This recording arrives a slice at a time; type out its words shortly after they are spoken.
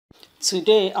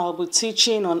Today I'll be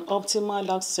teaching on optimal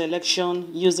lag selection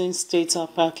using Stata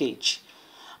package.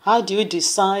 How do you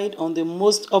decide on the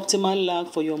most optimal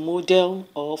lag for your model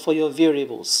or for your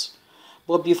variables?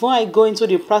 But before I go into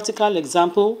the practical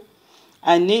example,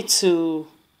 I need to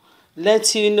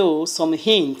let you know some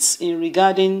hints in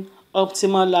regarding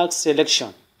optimal lag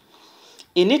selection.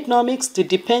 In economics, the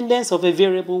dependence of a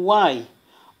variable y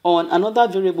on another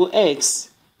variable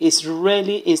x is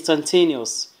rarely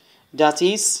instantaneous. That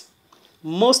is,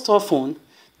 most often,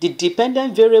 the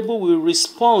dependent variable will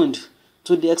respond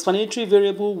to the explanatory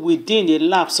variable within a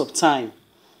lapse of time.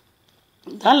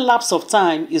 That lapse of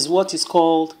time is what is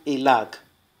called a lag.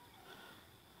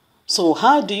 So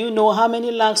how do you know how many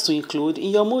lags to include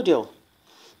in your model?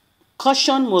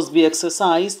 Caution must be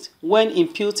exercised when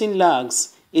imputing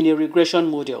lags in a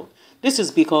regression model. This is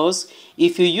because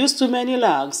if you use too many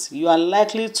lags, you are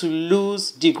likely to lose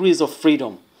degrees of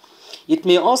freedom. It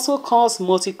may also cause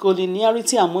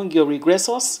multicollinearity among your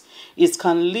regressors. It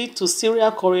can lead to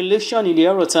serial correlation in the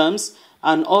error terms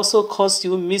and also cause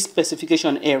you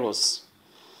misspecification errors.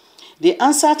 The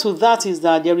answer to that is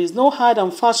that there is no hard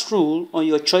and fast rule on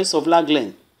your choice of lag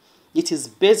length. It is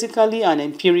basically an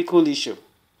empirical issue.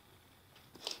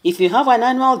 If you have an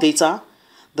annual data,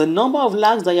 the number of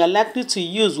lags that you are likely to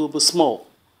use will be small.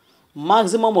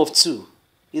 Maximum of 2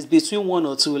 is between 1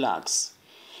 or 2 lags.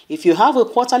 If you have a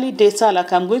quarterly data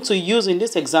like I'm going to use in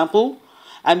this example,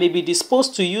 I may be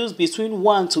disposed to use between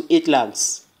 1 to 8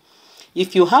 lags.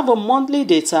 If you have a monthly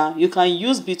data, you can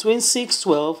use between 6,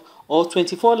 12 or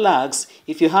 24 lags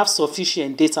if you have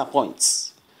sufficient data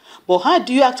points. But how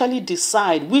do you actually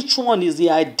decide which one is the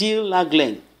ideal lag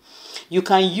length? You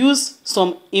can use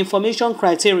some information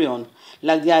criterion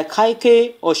like the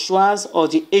IKK or Schwartz or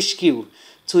the HQ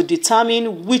to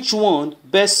determine which one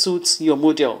best suits your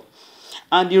model.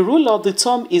 And the rule of the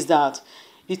thumb is that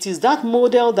it is that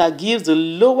model that gives the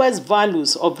lowest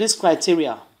values of this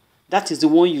criteria. That is the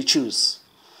one you choose.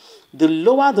 The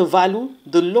lower the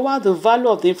value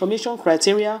of the information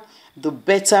criteria, the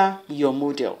better your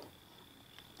model.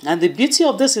 And the beauty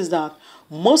of this is that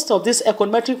most of these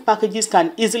econometric packages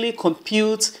can easily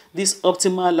compute this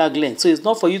optimal lag length. So it's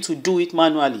not for you to do it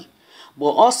manually. But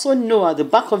also know at the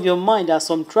back of your mind that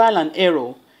some trial and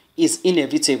error is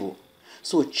inevitable.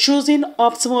 So choosing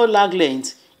optimal lag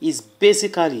length is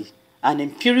basically an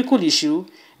empirical issue.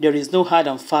 There is no hard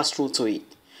and fast rule to it.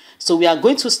 So we are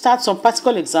going to start some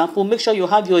practical example. Make sure you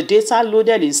have your data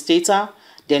loaded in Stata.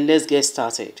 Then let's get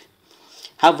started.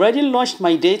 I've already launched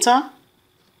my data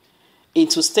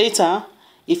into Stata.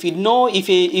 If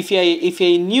you're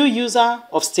a new user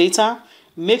of Stata,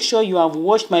 make sure you have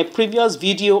watched my previous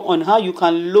video on how you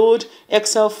can load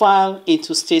Excel file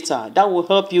into Stata. That will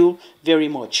help you very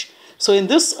much. So in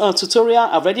this tutorial,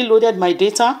 I've already loaded my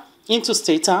data into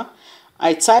Stata.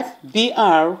 I type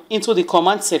BR into the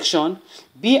command section.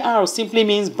 BR simply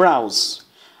means browse.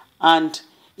 And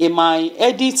in my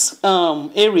edit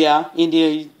area, in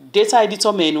the data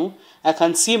editor menu, I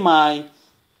can see my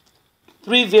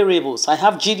 3 variables. I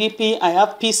have GDP, I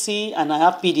have PC, and I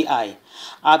have PDI.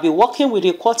 I'll be working with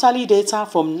the quarterly data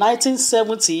from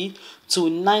 1970 to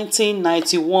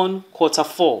 1991 quarter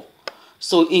 4.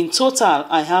 So in total,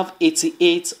 I have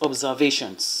 88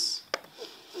 observations.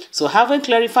 So having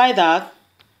clarified that,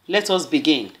 let us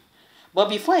begin. But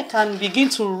before I can begin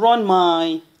to run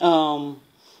my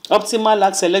optimal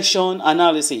lag selection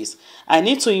analysis, I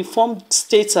need to inform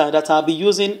Stata that I'll be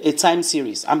using a time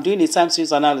series. I'm doing a time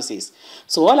series analysis.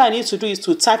 So all I need to do is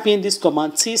to type in this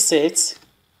command tset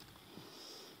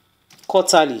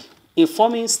quarterly,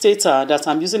 informing Stata that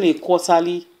I'm using a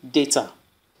quarterly data.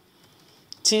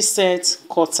 Tset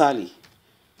quarterly.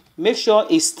 Make sure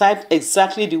it's typed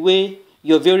exactly the way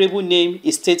your variable name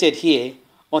is stated here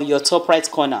on your top right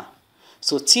corner.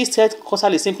 So tset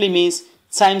quarterly simply means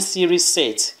time series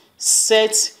set.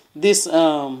 Set this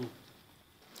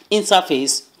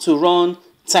interface to run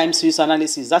time series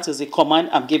analysis. That is the command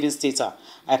I'm giving Stata.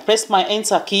 I press my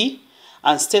enter key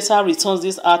and Stata returns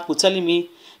this output telling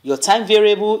me your time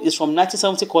variable is from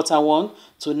 1970 quarter 1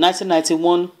 to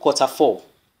 1991 quarter 4.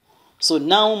 So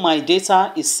now my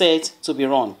data is set to be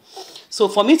run. So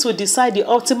for me to decide the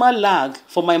optimal lag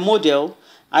for my model,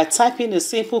 I type in a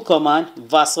simple command,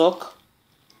 varsoc,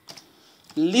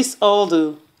 list all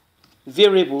the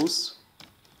variables,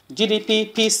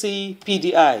 GDP, PC,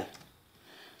 PDI.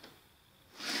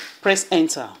 Press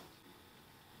enter.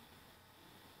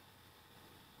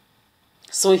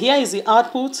 So here is the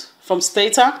output from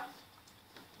Stata.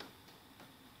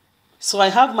 So I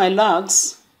have my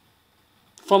lags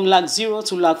from lag 0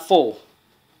 to lag 4.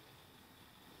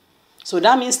 So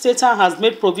that means Stata has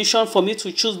made provision for me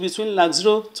to choose between lag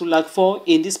 0 to lag 4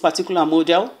 in this particular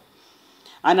model.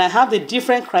 And I have the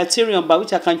different criterion by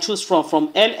which I can choose from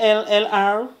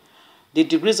LLLR, the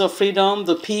degrees of freedom,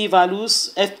 the P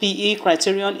values, FPE,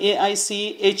 criterion,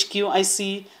 AIC,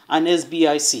 HQIC, and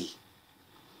SBIC.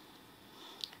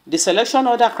 The selection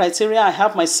order criteria, I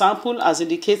have my sample as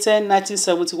indicated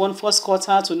 1971 first quarter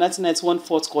to 1991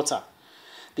 fourth quarter.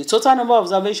 The total number of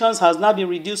observations has now been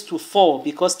reduced to 4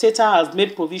 because Stata has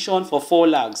made provision for 4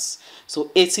 lags.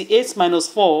 So 88 minus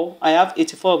 4, I have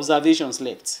 84 observations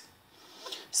left.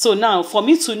 So now, for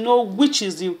me to know which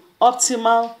is the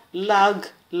optimal lag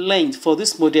length for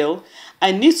this model,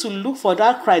 I need to look for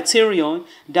that criterion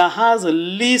that has the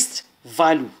least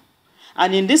value.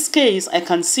 And in this case, I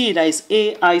can see that it's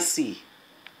AIC.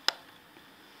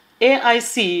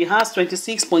 AIC has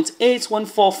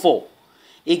 26.8144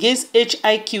 against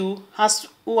HIQ,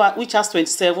 which has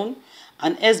 27,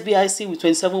 and SBIC with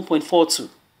 27.42.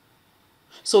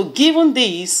 So given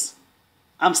this,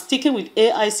 I'm sticking with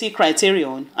AIC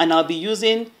criterion, and I'll be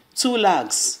using 2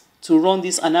 lags to run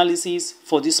this analysis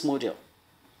for this model.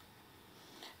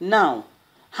 Now,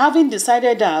 having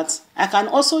decided that, I can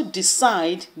also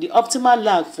decide the optimal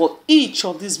lag for each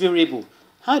of these variables.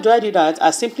 How do I do that?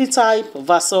 I simply type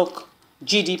VASOC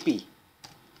GDP.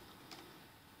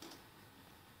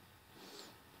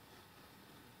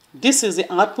 This is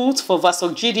the output for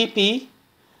VASOC GDP,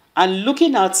 and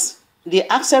looking at the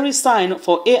asterisk sign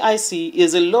for AIC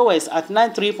is the lowest at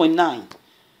 93.9.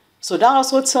 So that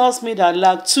also tells me that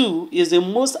lag 2 is the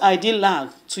most ideal lag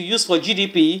to use for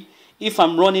GDP if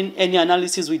I'm running any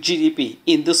analysis with GDP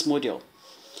in this model.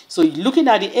 So looking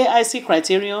at the AIC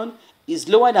criterion is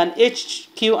lower than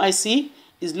HQIC,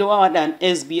 is lower than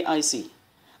SBIC.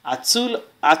 At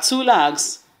two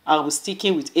lags, I'll be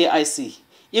sticking with AIC,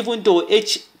 even though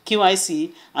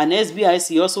HQIC and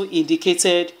SBIC also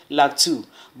indicated lag 2.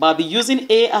 But I'll be using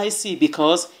AIC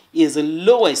because it is the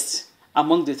lowest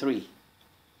among the 3.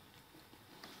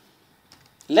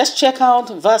 Let's check out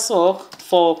VASOC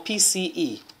for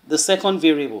PCE, the second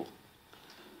variable.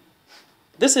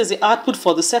 This is the output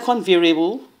for the second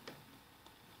variable.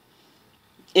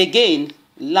 Again,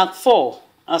 lag 4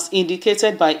 as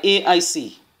indicated by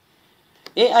AIC.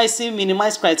 AIC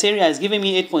minimized criteria is giving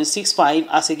me 8.65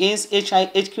 as against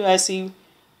HQIC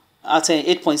at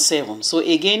 8.7. So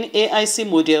again, AIC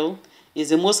model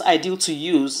is the most ideal to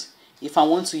use if I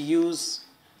want to use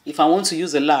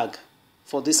a lag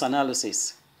for this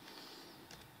analysis.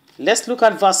 Let's look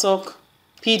at VASOC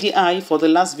PDI for the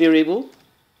last variable.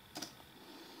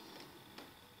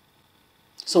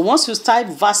 So once you type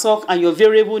VASOC and your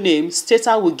variable name,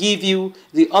 Stata will give you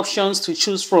the options to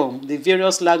choose from the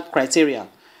various lag criteria.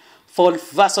 For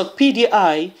VASOC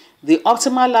PDI, the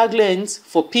optimal lag length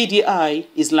for PDI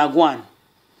is lag 1,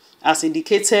 as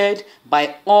indicated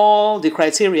by all the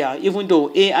criteria, even though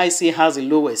AIC has the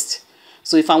lowest.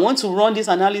 So if I want to run this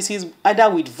analysis either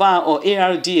with VAR or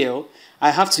ARDL, I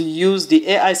have to use the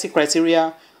AIC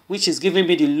criteria, which is giving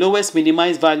me the lowest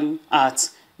minimized value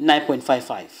at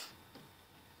 9.55.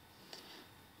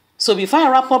 So before I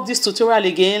wrap up this tutorial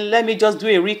again, let me just do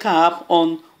a recap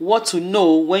on what to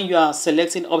know when you are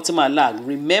selecting optimal lag.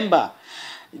 Remember,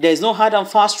 there is no hard and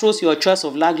fast rule to your choice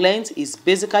of lag length. It's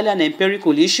basically an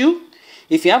empirical issue.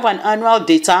 If you have an annual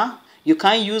data, you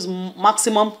can't use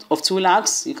maximum of 2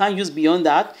 lags. You can't use beyond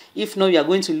that. If not, you are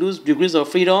going to lose degrees of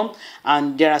freedom,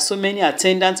 and there are so many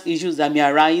attendant issues that may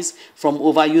arise from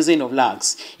overusing of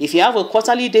lags. If you have a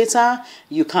quarterly data,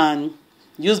 you can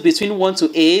use between 1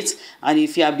 to 8, and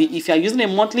if you are using a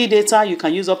monthly data, you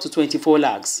can use up to 24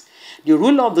 lags. The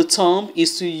rule of the thumb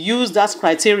is to use that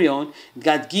criterion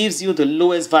that gives you the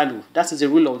lowest value. That is the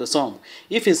rule of the thumb.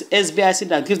 If it's SBIC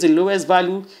that gives the lowest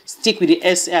value, stick with the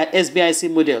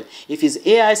SBIC model. If it's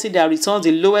AIC that returns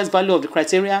the lowest value of the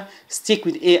criteria, stick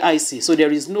with AIC. So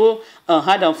there is no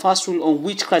hard and fast rule on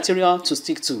which criteria to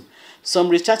stick to. Some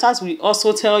researchers will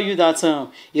also tell you that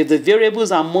if the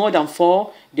variables are more than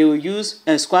 4, they will use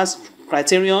Schwartz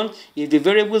criterion. If the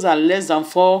variables are less than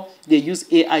 4, they use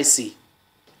AIC.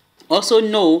 Also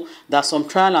know that some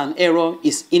trial and error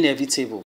is inevitable.